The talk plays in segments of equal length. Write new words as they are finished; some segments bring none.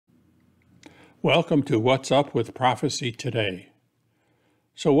Welcome to What's Up with Prophecy Today.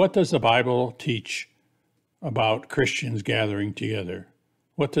 So what does the Bible teach about Christians gathering together?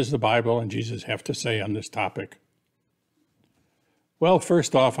 What does the Bible and Jesus have to say on this topic? Well,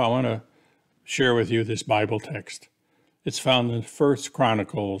 first off, I want to share with you this Bible text. It's found in 1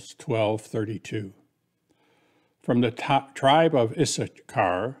 Chronicles 12:32. From the tribe of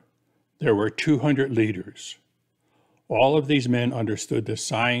Issachar, there were 200 leaders. All of these men understood the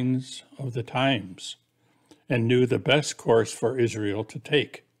signs of the times and knew the best course for Israel to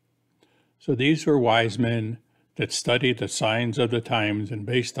take. So these were wise men that studied the signs of the times, and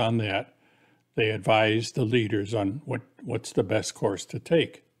based on that, they advised the leaders on what's the best course to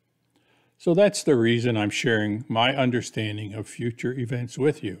take. So that's the reason I'm sharing my understanding of future events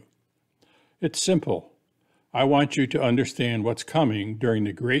with you. It's simple. I want you to understand what's coming during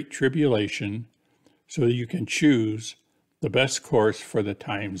the Great Tribulation so that you can choose the best course for the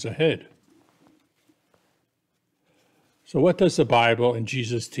times ahead. So what does the Bible and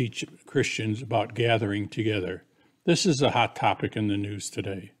Jesus teach Christians about gathering together? This is a hot topic in the news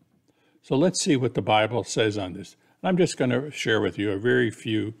today. So let's see what the Bible says on this. I'm just going to share with you a very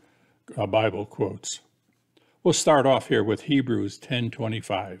few Bible quotes. We'll start off here with Hebrews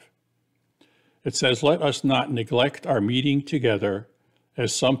 10:25. It says, "Let us not neglect our meeting together,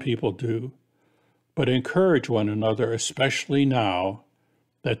 as some people do, but encourage one another, especially now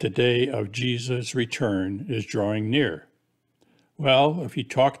that the day of Jesus' return is drawing near." Well, if you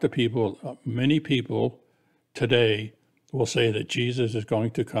talk to people, many people today will say that Jesus is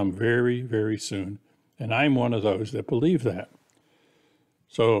going to come very, very soon. And I'm one of those that believe that.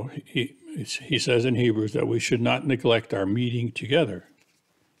 So he says in Hebrews that we should not neglect our meeting together.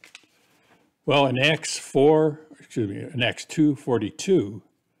 Well, in Acts 2:42,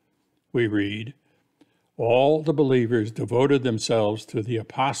 we read, "All the believers devoted themselves to the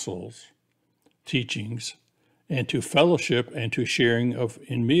apostles' teachings and to fellowship and to sharing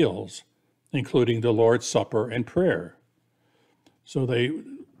in meals, including the Lord's Supper and prayer." So they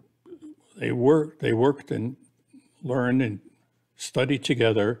worked and learned and studied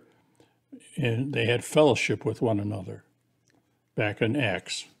together, and they had fellowship with one another back in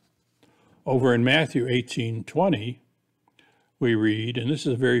Acts. Over in Matthew 18:20, we read, and this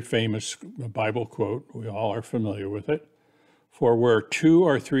is a very famous Bible quote, we all are familiar with it, "For where 2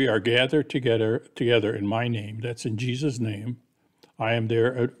 or 3 are gathered together in my name," that's in Jesus' name, "I am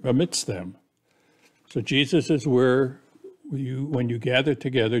there amidst them." So Jesus is where when you gather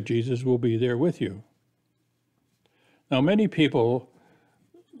together, Jesus will be there with you. Now, many people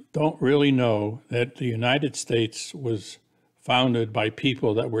don't really know that the United States was founded by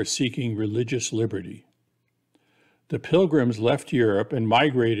people that were seeking religious liberty. The Pilgrims left Europe and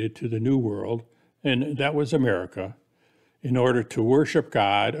migrated to the New World, and that was America, in order to worship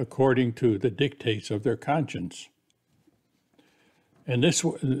God according to the dictates of their conscience. And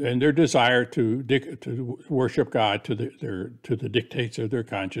their desire to worship God to the dictates of their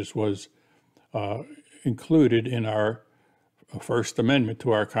conscience was included in our First Amendment to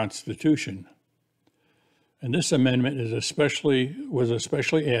our Constitution. And this amendment was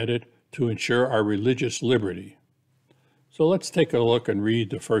especially added to ensure our religious liberty. So let's take a look and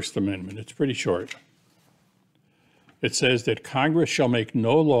read the First Amendment. It's pretty short. It says that Congress shall make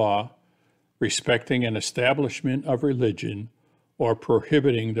no law respecting an establishment of religion or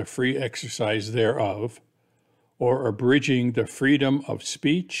prohibiting the free exercise thereof, or abridging the freedom of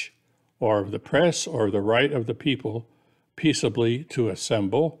speech or of the press or the right of the people peaceably to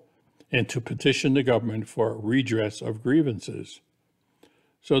assemble and to petition the government for redress of grievances.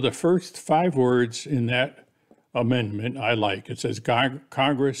 So the first 5 words in that amendment I like. It says,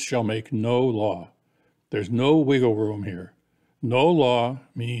 Congress shall make no law. There's no wiggle room here. No law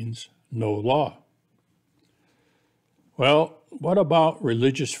means no law. Well, what about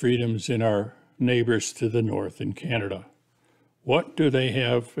religious freedoms in our neighbors to the north in Canada? What do they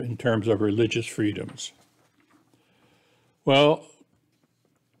have in terms of religious freedoms? Well,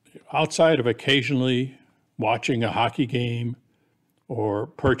 outside of occasionally watching a hockey game or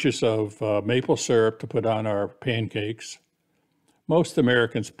purchase of maple syrup to put on our pancakes, most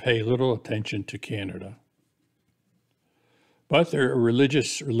Americans pay little attention to Canada. But there are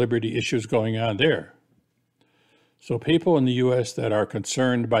religious liberty issues going on there. So people in the U.S. that are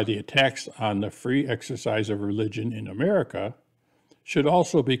concerned by the attacks on the free exercise of religion in America should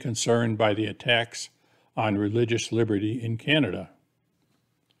also be concerned by the attacks on religious liberty in Canada.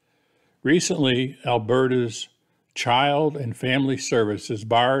 Recently, Alberta's Child and Family Services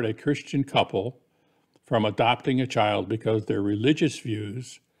barred a Christian couple from adopting a child because their religious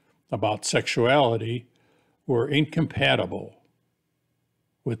views about sexuality were incompatible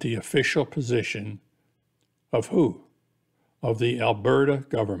with the official position of who? Of the Alberta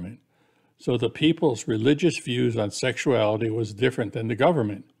government. So the people's religious views on sexuality was different than the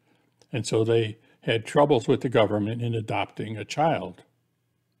government. And so they had troubles with the government in adopting a child.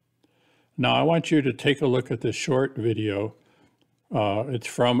 Now I want you to take a look at this short video. It's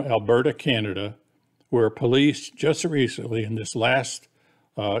from Alberta, Canada, where police just recently in this last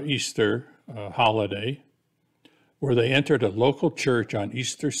Easter holiday, where they entered a local church on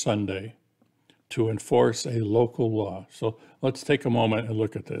Easter Sunday to enforce a local law. So let's take a moment and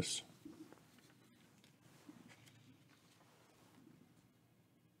look at this.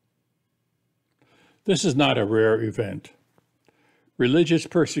 This is not a rare event. Religious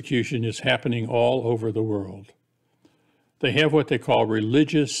persecution is happening all over the world. They have what they call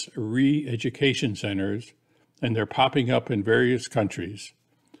religious re-education centers, and they're popping up in various countries.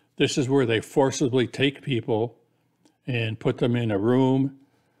 This is where they forcibly take people and put them in a room,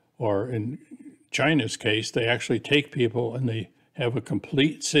 or in China's case, they actually take people and they have a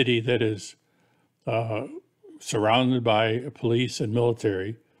complete city that is surrounded by police and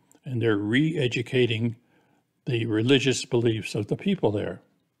military, and they're re-educating the religious beliefs of the people there.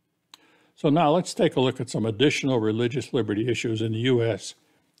 So now let's take a look at some additional religious liberty issues in the U.S.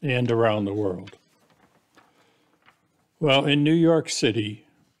 and around the world. Well, in New York City,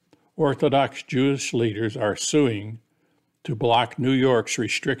 Orthodox Jewish leaders are suing to block New York's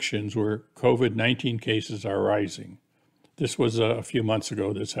restrictions where COVID-19 cases are rising. This was a few months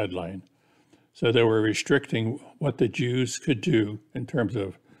ago, this headline. So they were restricting what the Jews could do in terms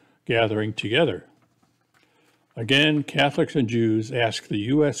of gathering together. Again, Catholics and Jews asked the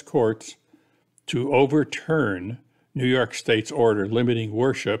U.S. courts to overturn New York State's order limiting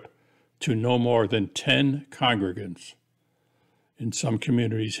worship to no more than 10 congregants in some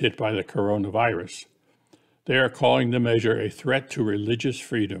communities hit by the coronavirus. They are calling the measure a threat to religious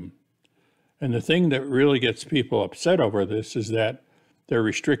freedom. And the thing that really gets people upset over this is that they're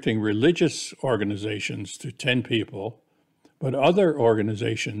restricting religious organizations to 10 people, but other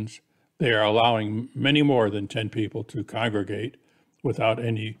organizations, they are allowing many more than 10 people to congregate without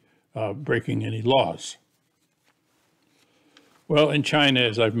any breaking any laws. Well, in China,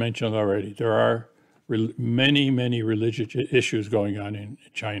 as I've mentioned already, there are many religious issues going on in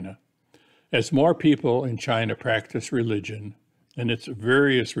China. As more people in China practice religion, and it's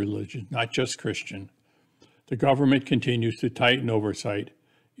various religions, not just Christian, the government continues to tighten oversight,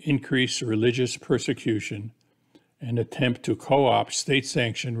 increase religious persecution, and attempt to co-opt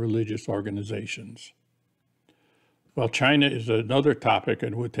state-sanctioned religious organizations. Well, China is another topic,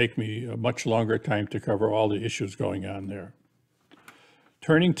 and it would take me a much longer time to cover all the issues going on there.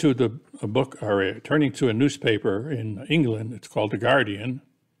 Turning to a newspaper in England, it's called The Guardian,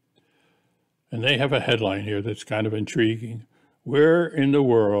 and they have a headline here that's kind of intriguing. Where in the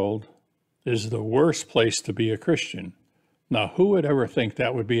world is the worst place to be a Christian? Now, who would ever think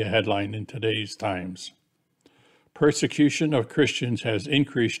that would be a headline in today's times? Persecution of Christians has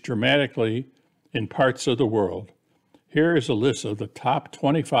increased dramatically in parts of the world. Here is a list of the top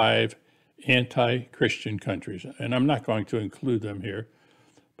 25 anti-Christian countries, and I'm not going to include them here,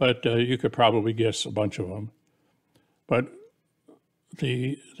 but you could probably guess a bunch of them. But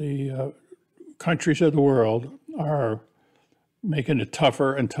the countries of the world are making it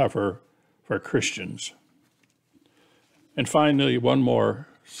tougher and tougher for Christians. And finally, one more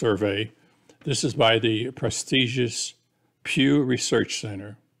survey. This is by the prestigious Pew Research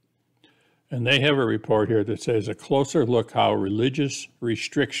Center. And they have a report here that says a closer look how religious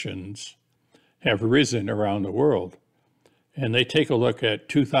restrictions have risen around the world. And they take a look at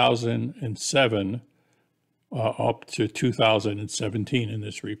 2007 up to 2017 in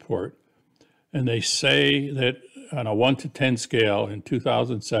this report. And they say that on a 1 to 10 scale in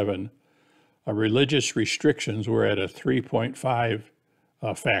 2007, religious restrictions were at a 3.5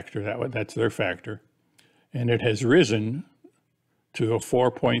 factor. That's their factor. And it has risen to a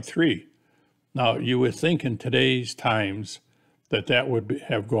 4.3. Now, you would think in today's times that would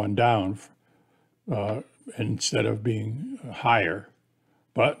have gone down instead of being higher,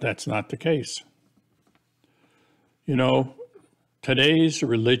 but that's not the case. You know, today's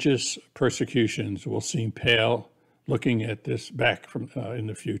religious persecutions will seem pale looking at this back from in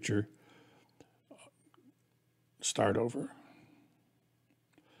the future. Start over.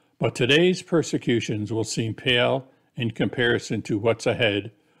 But today's persecutions will seem pale in comparison to what's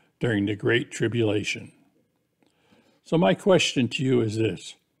ahead during the Great Tribulation. So my question to you is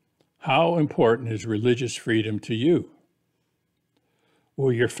this: how important is religious freedom to you?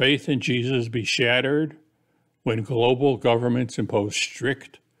 Will your faith in Jesus be shattered when global governments impose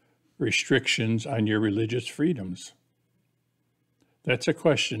strict restrictions on your religious freedoms? That's a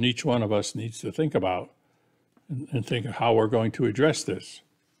question each one of us needs to think about and think of how we're going to address this.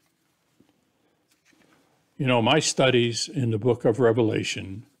 You know, my studies in the book of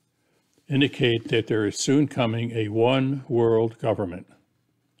Revelation indicate that there is soon coming a one world government,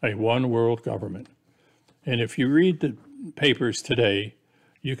 a one world government. And if you read the papers today,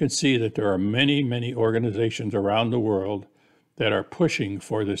 you can see that there are many, many organizations around the world that are pushing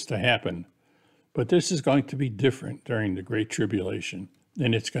for this to happen. But this is going to be different during the Great Tribulation,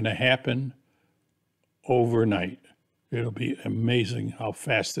 and it's going to happen overnight. It'll be amazing how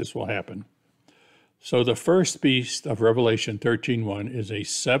fast this will happen. So the first beast of Revelation 13:1 is a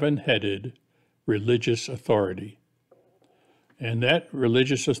seven-headed religious authority. And that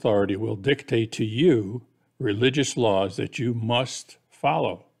religious authority will dictate to you religious laws that you must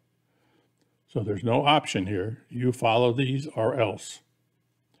follow. So there's no option here. You follow these or else.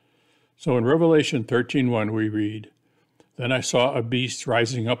 So in Revelation 13:1 we read, "Then I saw a beast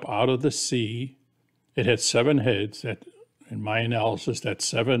rising up out of the sea. It had seven heads," that, in my analysis, that's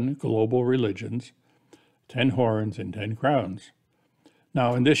seven global religions, 10 horns and 10 crowns.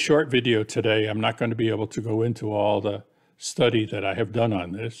 Now, in this short video today, I'm not going to be able to go into all the study that I have done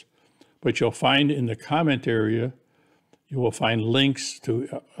on this, but you'll find in the comment area, you will find links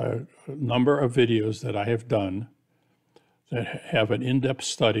to a number of videos that I have done that have an in-depth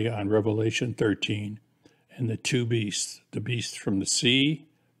study on Revelation 13 and the two beasts, the beast from the sea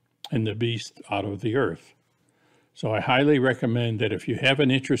and the beast out of the earth. So I highly recommend that if you have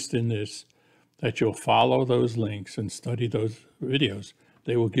an interest in this, that you'll follow those links and study those videos.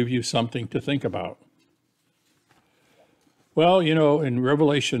 They will give you something to think about. Well, you know, in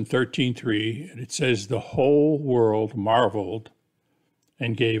Revelation 13:3, it says the whole world marveled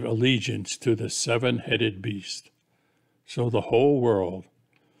and gave allegiance to the seven-headed beast. So the whole world.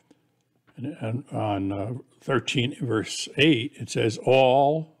 And on 13 verse 8, it says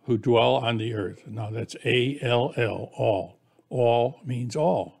all who dwell on the earth. Now that's A-L-L, all. All means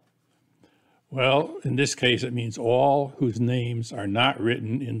all. Well, in this case, it means all whose names are not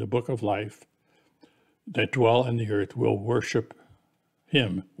written in the book of life that dwell on the earth will worship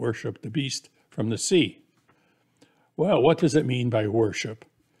him, worship the beast from the sea. Well, what does it mean by worship?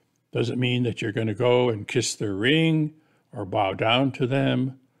 Does it mean that you're going to go and kiss their ring or bow down to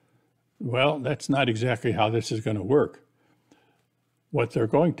them? Well, that's not exactly how this is going to work. What they're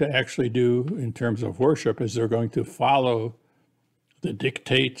going to actually do in terms of worship is they're going to follow the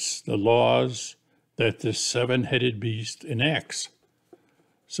dictates, the laws that this seven-headed beast enacts.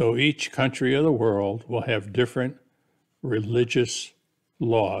 So each country of the world will have different religious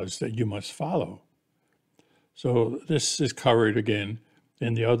laws that you must follow. So this is covered again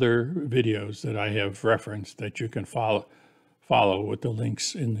in the other videos that I have referenced that you can follow with the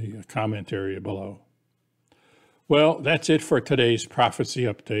links in the comment area below. Well, that's it for today's prophecy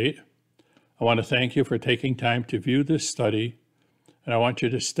update. I want to thank you for taking time to view this study, and I want you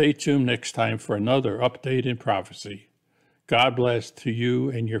to stay tuned next time for another update in prophecy. God bless to you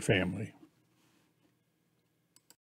and your family.